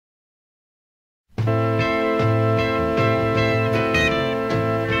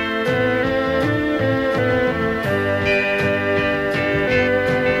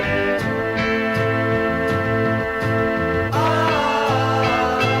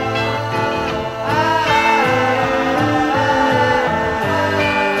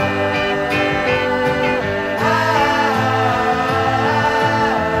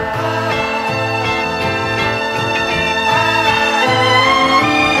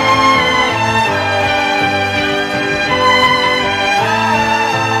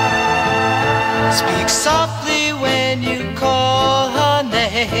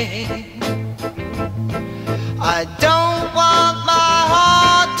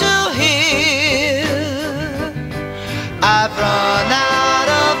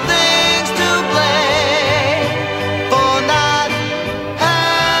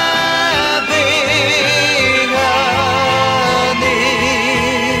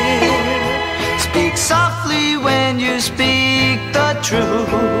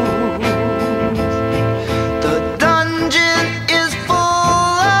truth. The dungeon is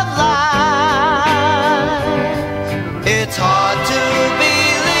full of lies. It's hard to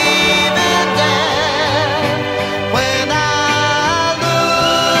believe in them when I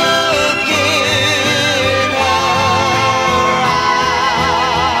look in her eyes.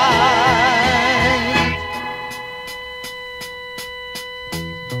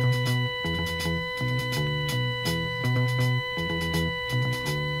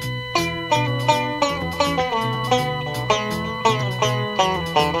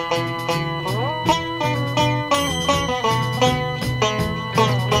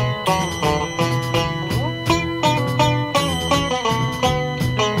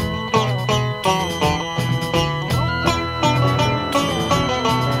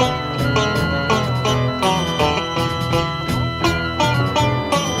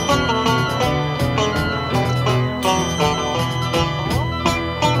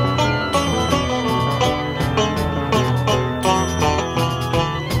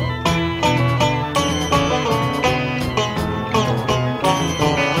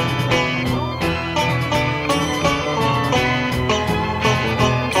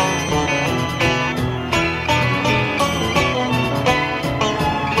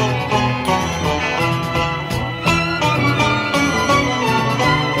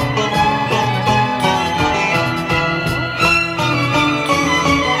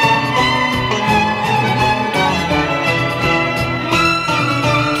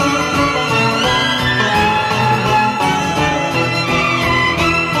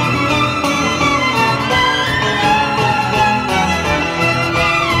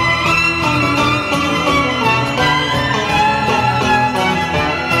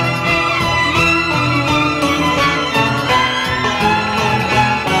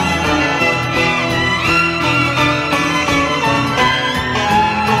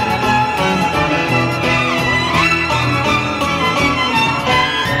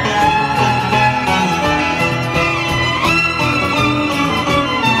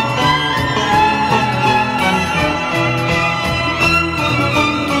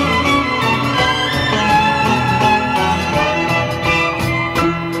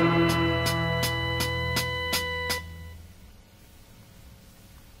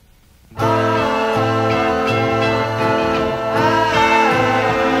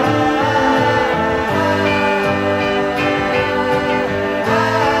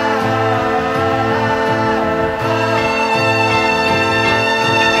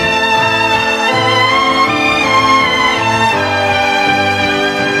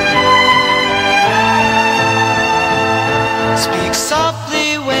 Speak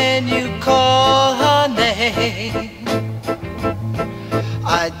softly when you call her name.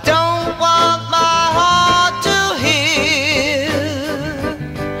 I don't want my heart to hear.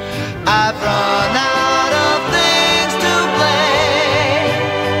 I've run out of things to blame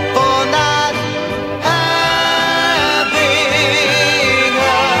for not having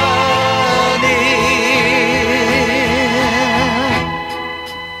her near.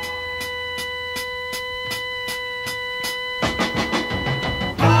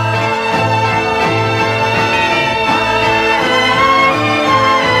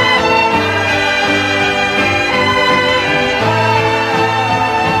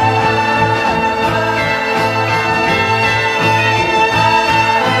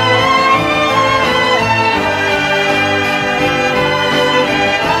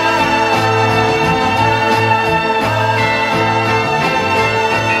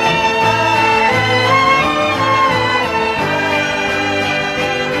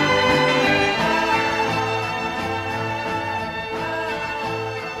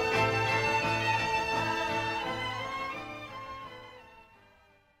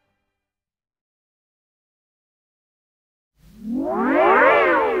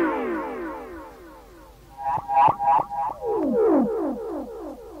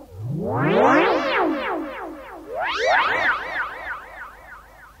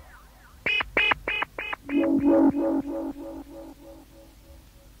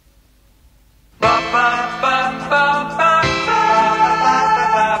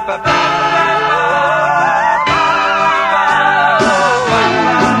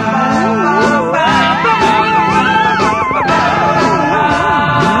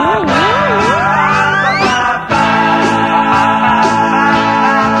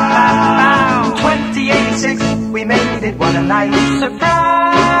 What a nice surprise!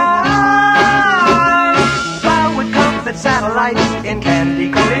 Flower comfort satellites in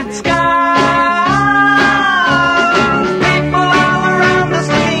candy-coated skies. People all around us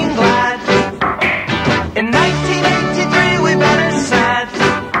looking glad. In 1983 we better sign.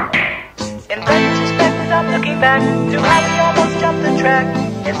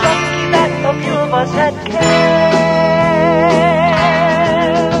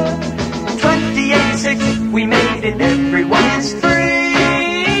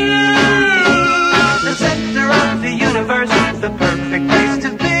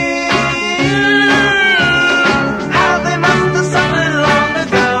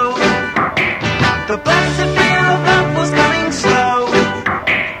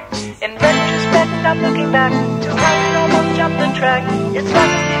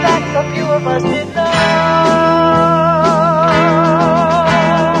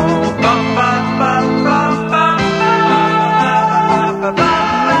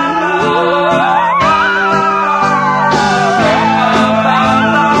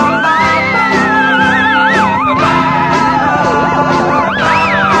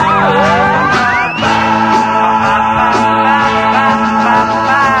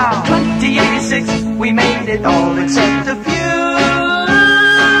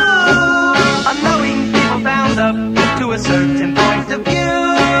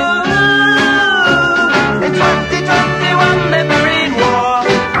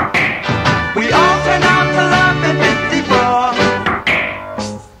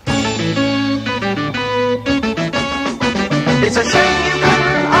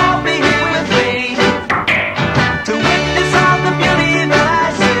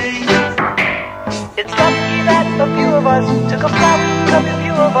 like a flowering of the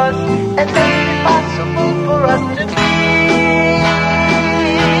few of us, and made it possible for us to be.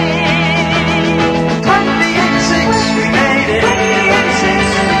 28-6, we made it. 28-6,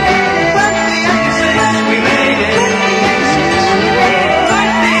 we made it.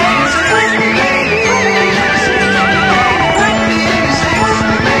 28-6, we made it. 28-6, we made it.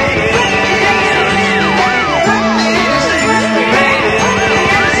 28-6, we made it.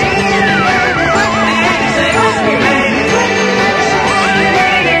 28-6, we made it.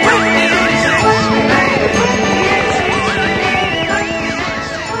 28-6, we made it.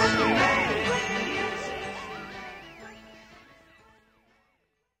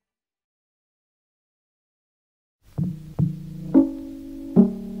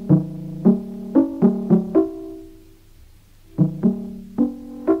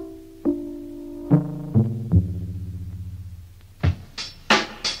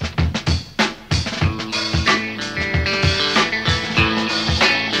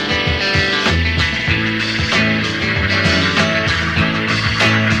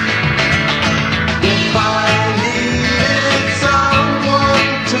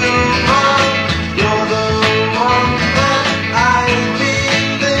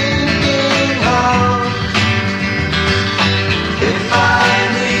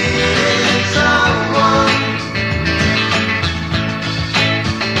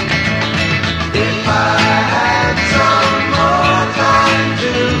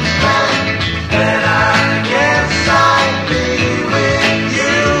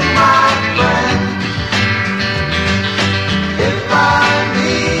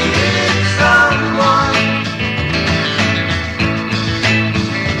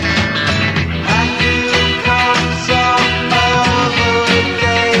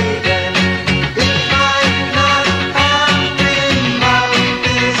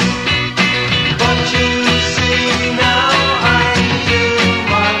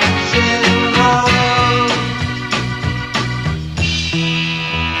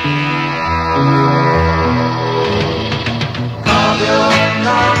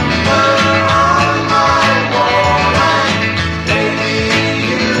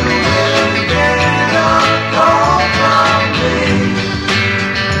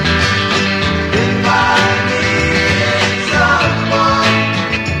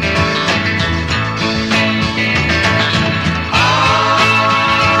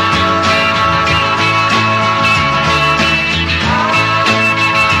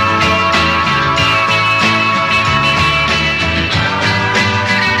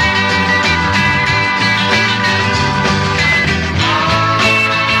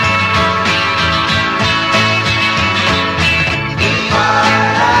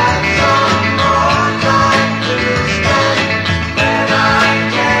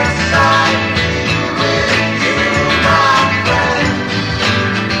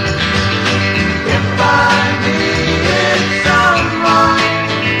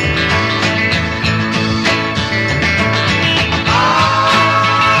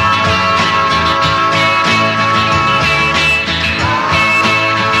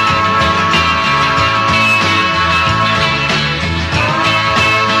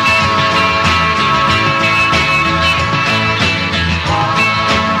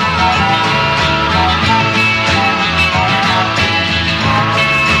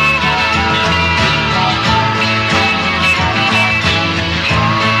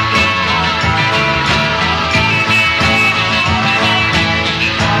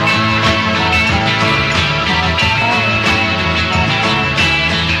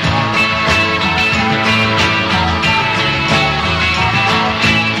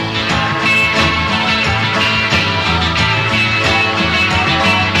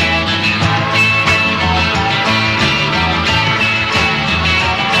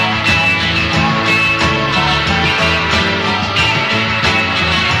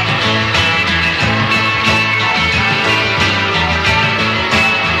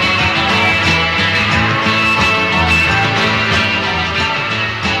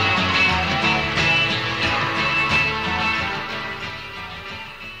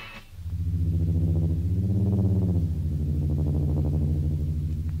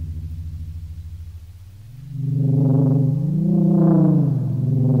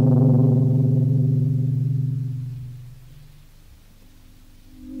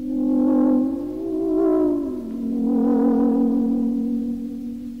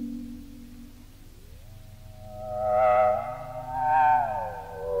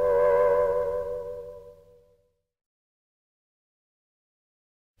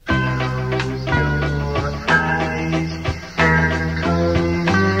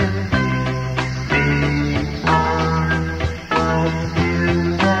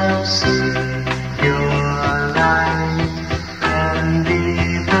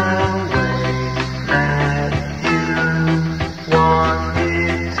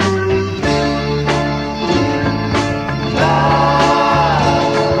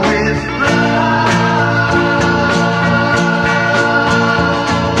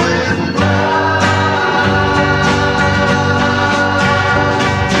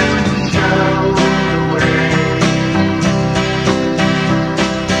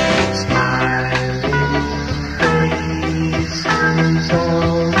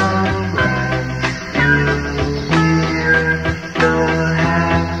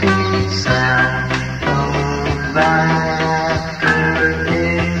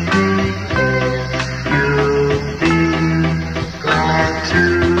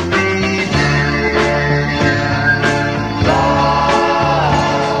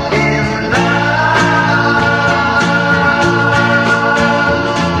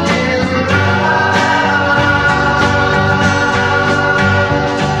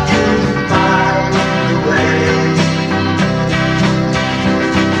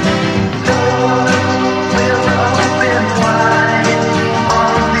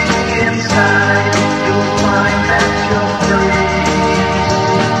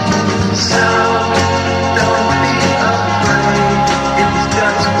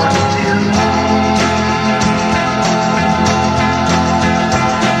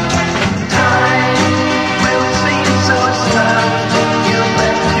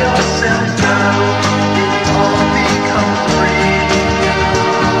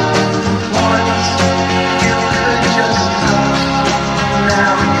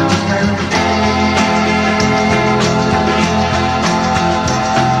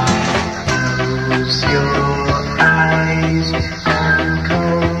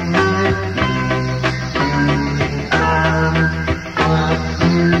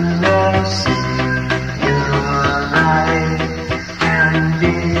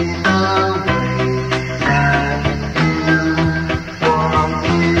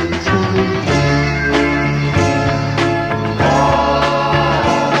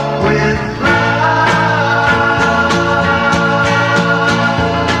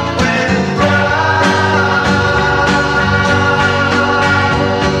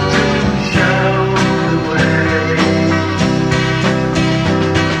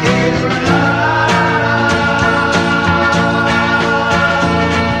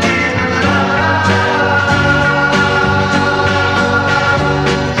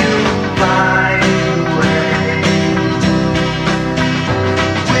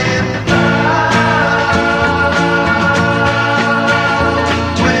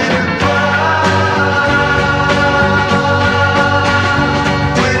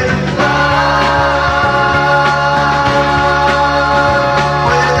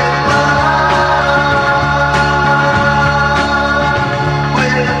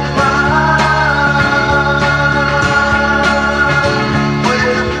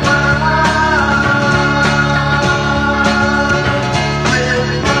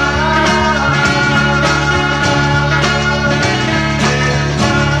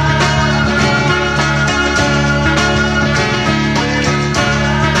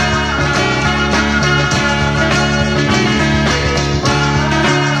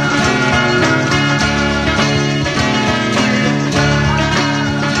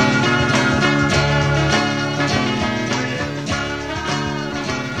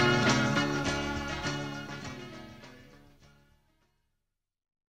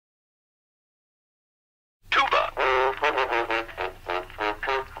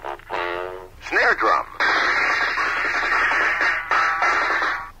 drum.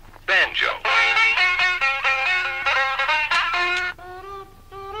 Banjo.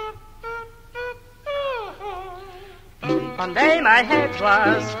 One day my head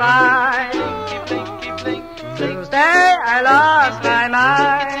was fine. Tuesday I lost my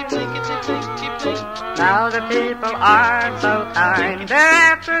mind. Now the people aren't so kind. They're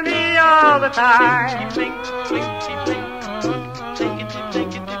after me all the time.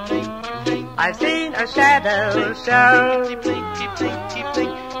 I've seen a shadow show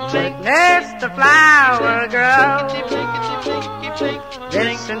witness the flower grow.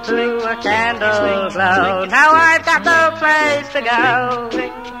 Listen to a candle glow. Now I've got no place to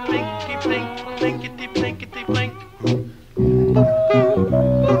go.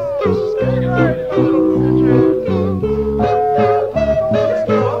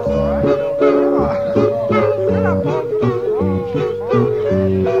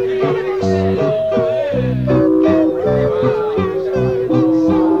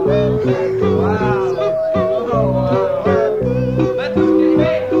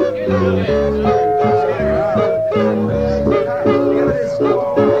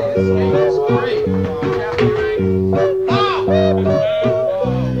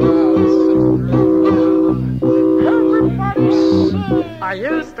 I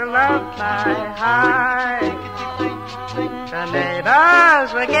used to love my high. The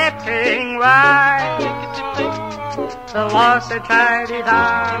neighbors were getting wise. The law said try these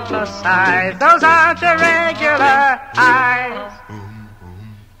on the sides. Those aren't your regular eyes.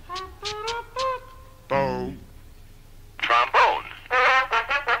 Boom. Trombone.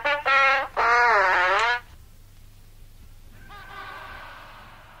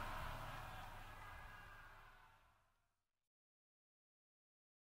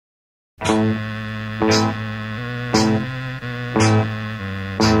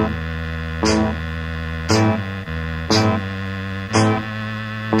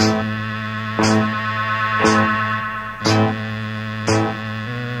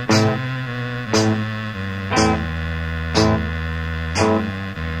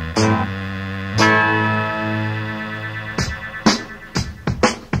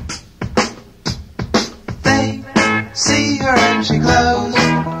 See her and she glows.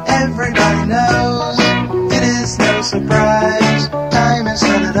 Everybody knows it is no surprise. Time is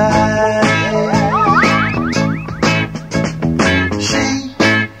for the She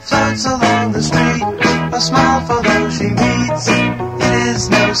floats along the street, a smile for those she meets. It is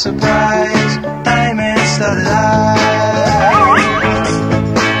no surprise. Time is for the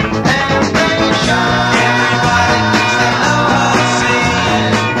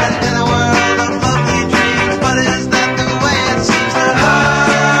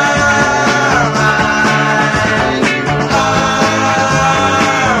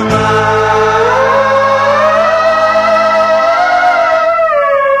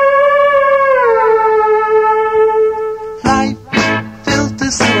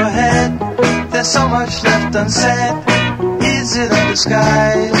so much left unsaid. Is it a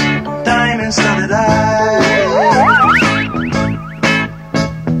disguise? Diamonds studded eyes.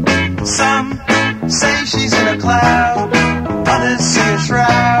 Some say she's in a cloud, others see a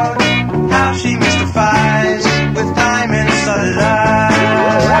shroud. How she mystifies with diamonds studded eyes.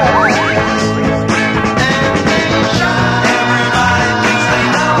 Mine.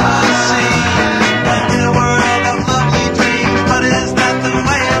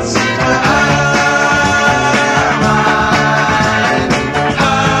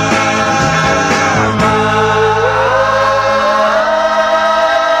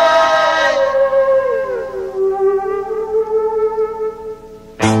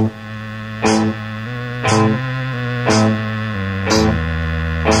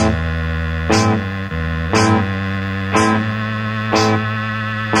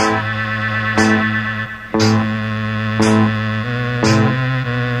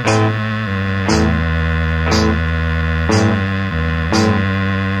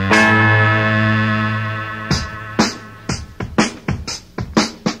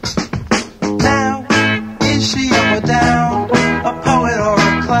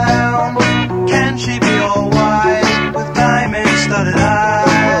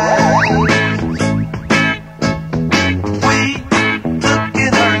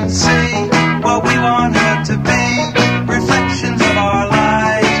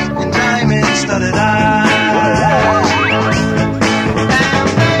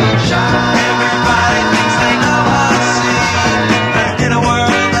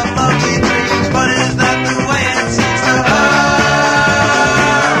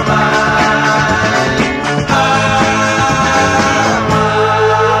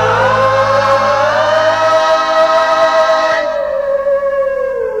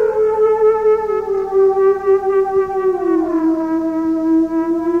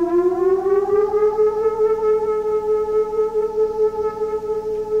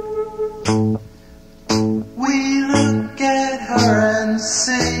 We look at her and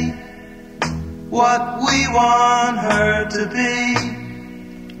see what we want her to be.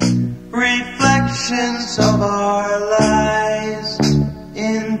 Reflections of our lives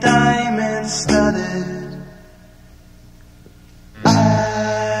in diamond-studded eyes.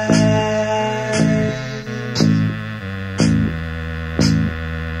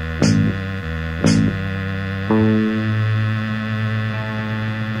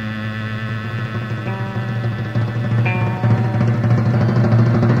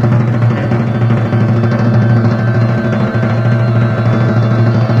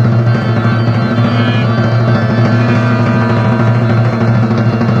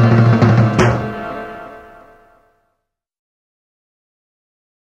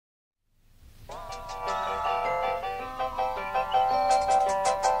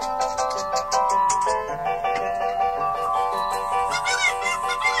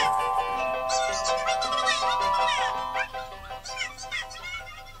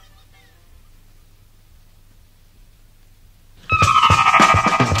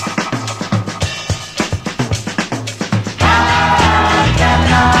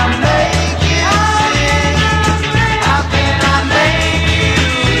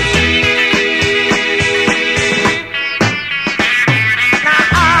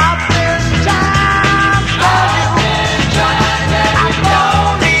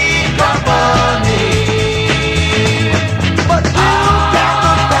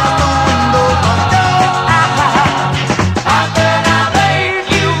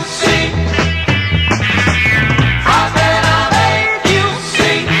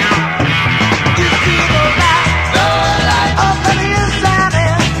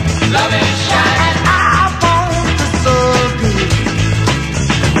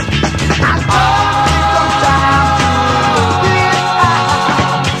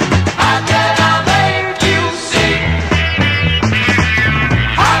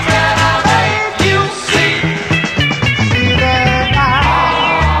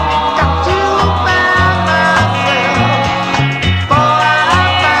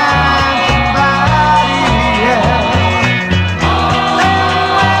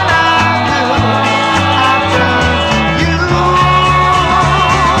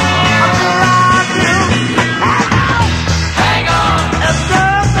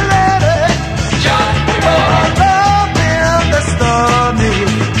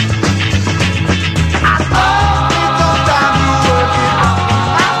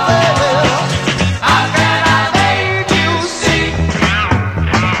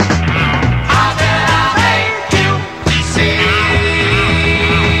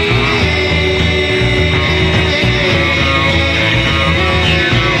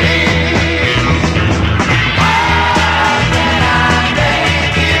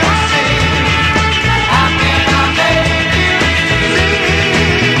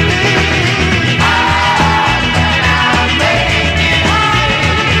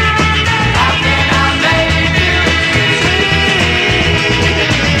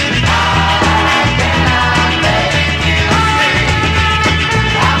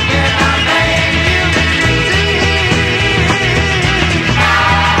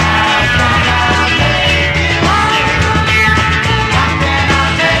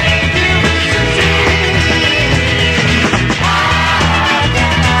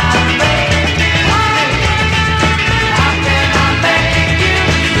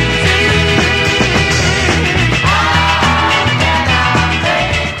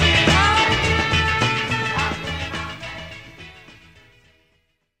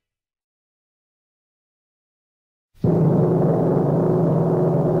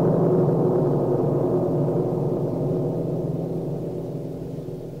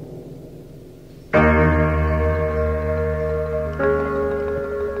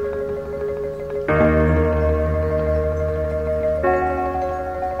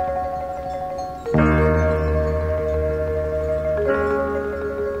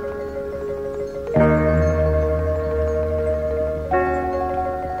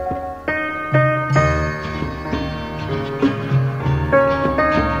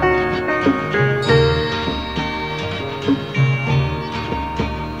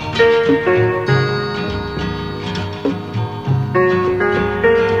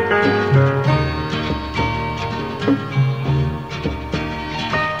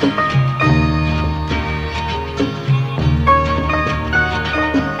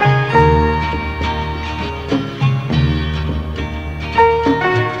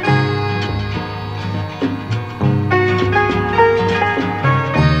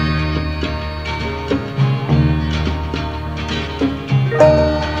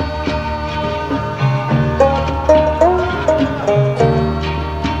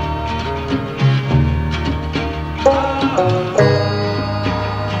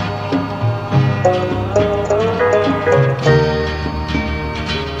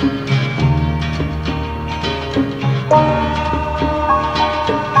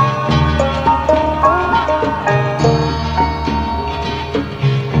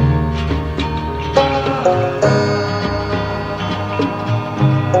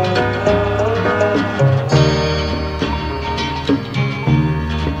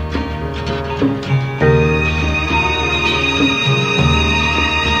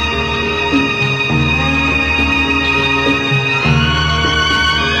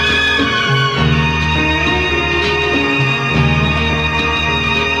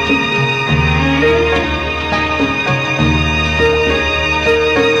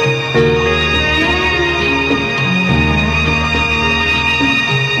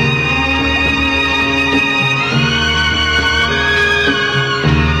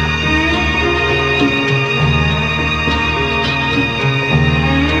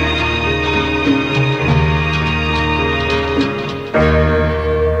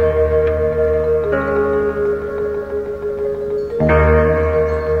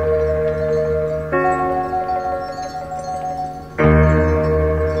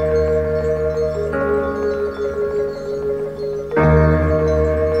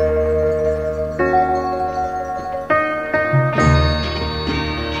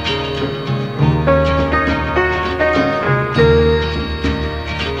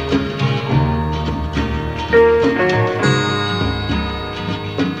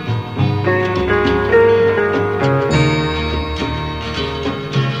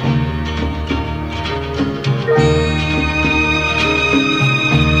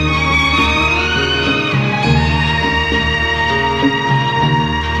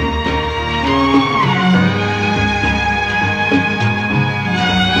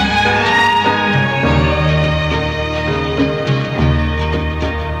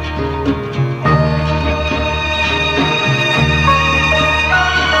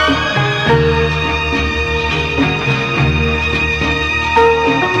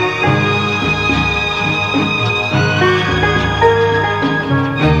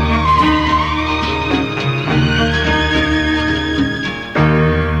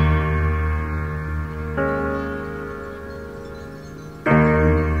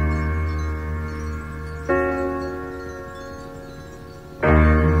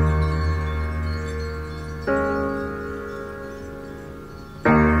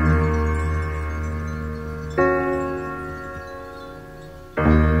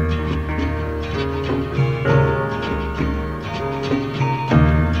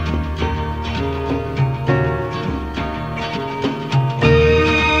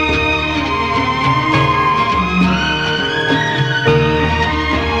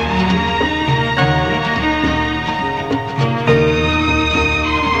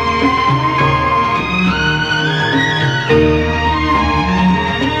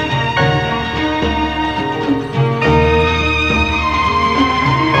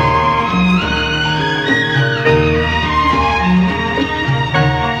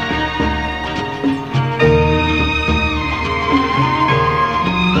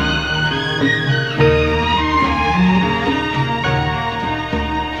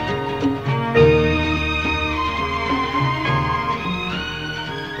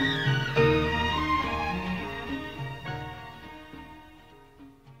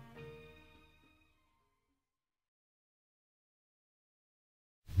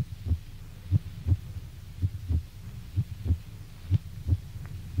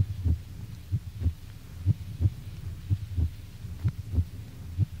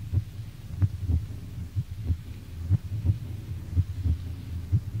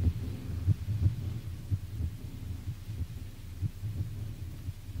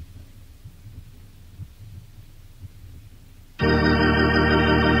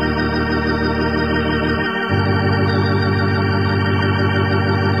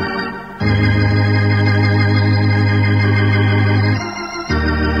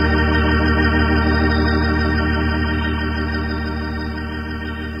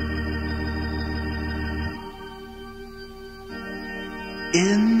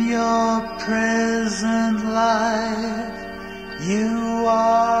 In your present life, you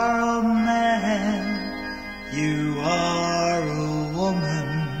are a man, you are a woman.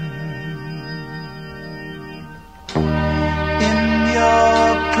 In your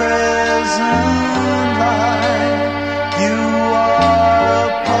present life, you are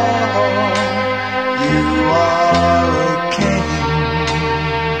a pawn, you are a king.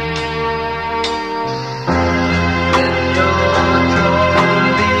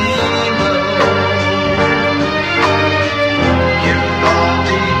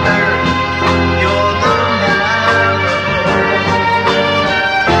 There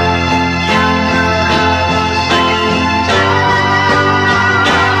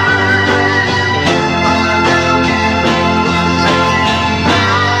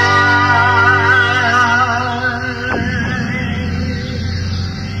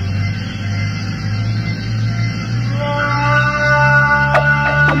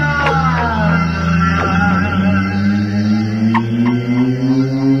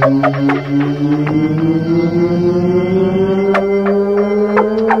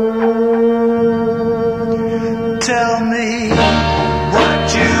Tell me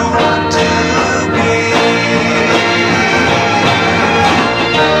what you want to be.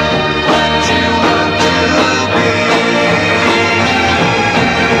 What you want to be.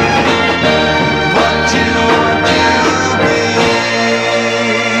 What you want to be.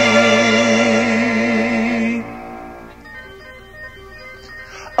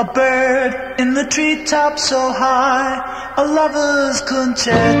 A bird in the treetop so high, a lover's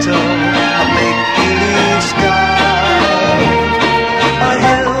concerto, a make-believe sky. A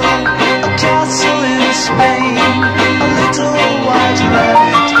hill, a castle in Spain, a little white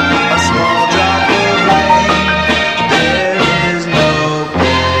rabbit, a small drop of rain. There is no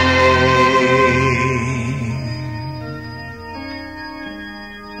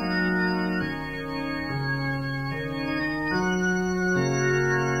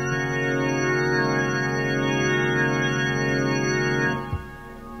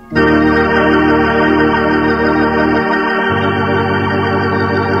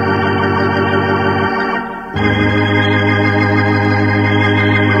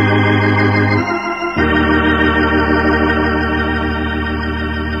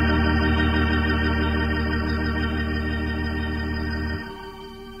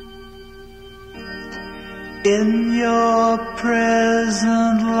in your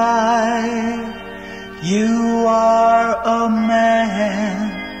present life, you are a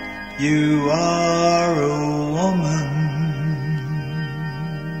man, you are a woman.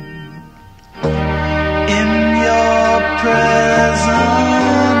 In your present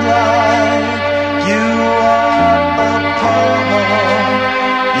life, you are a pawn,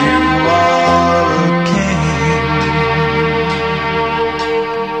 you are a king.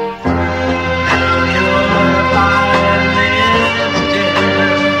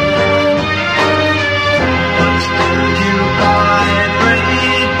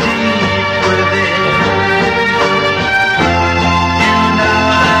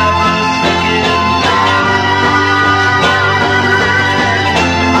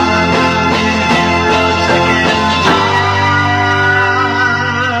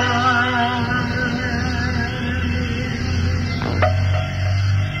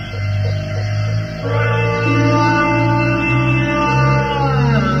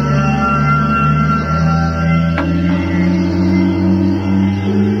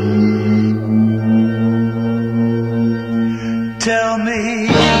 Tell me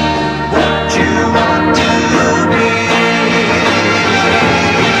what you want to be.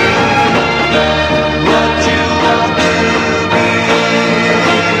 What you want to be.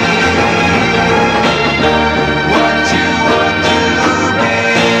 What you want to be.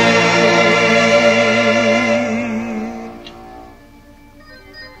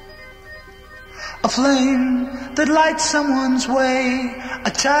 A flame that lights someone's way,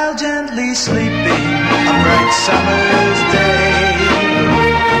 a child gently sleeping, a bright summer's day.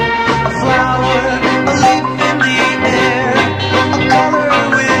 A flower, a leaf in the air, a color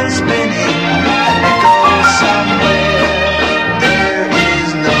wheel spinning, an echo somewhere. There is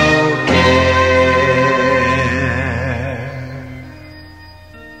no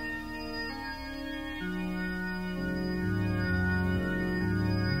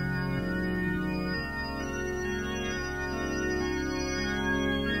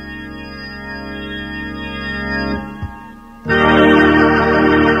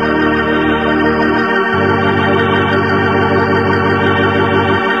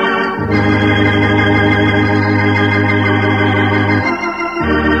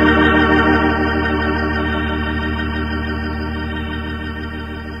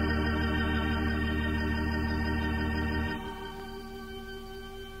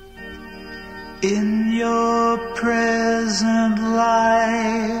In your present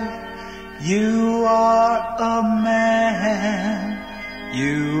life, you are a man,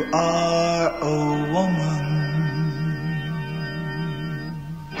 you are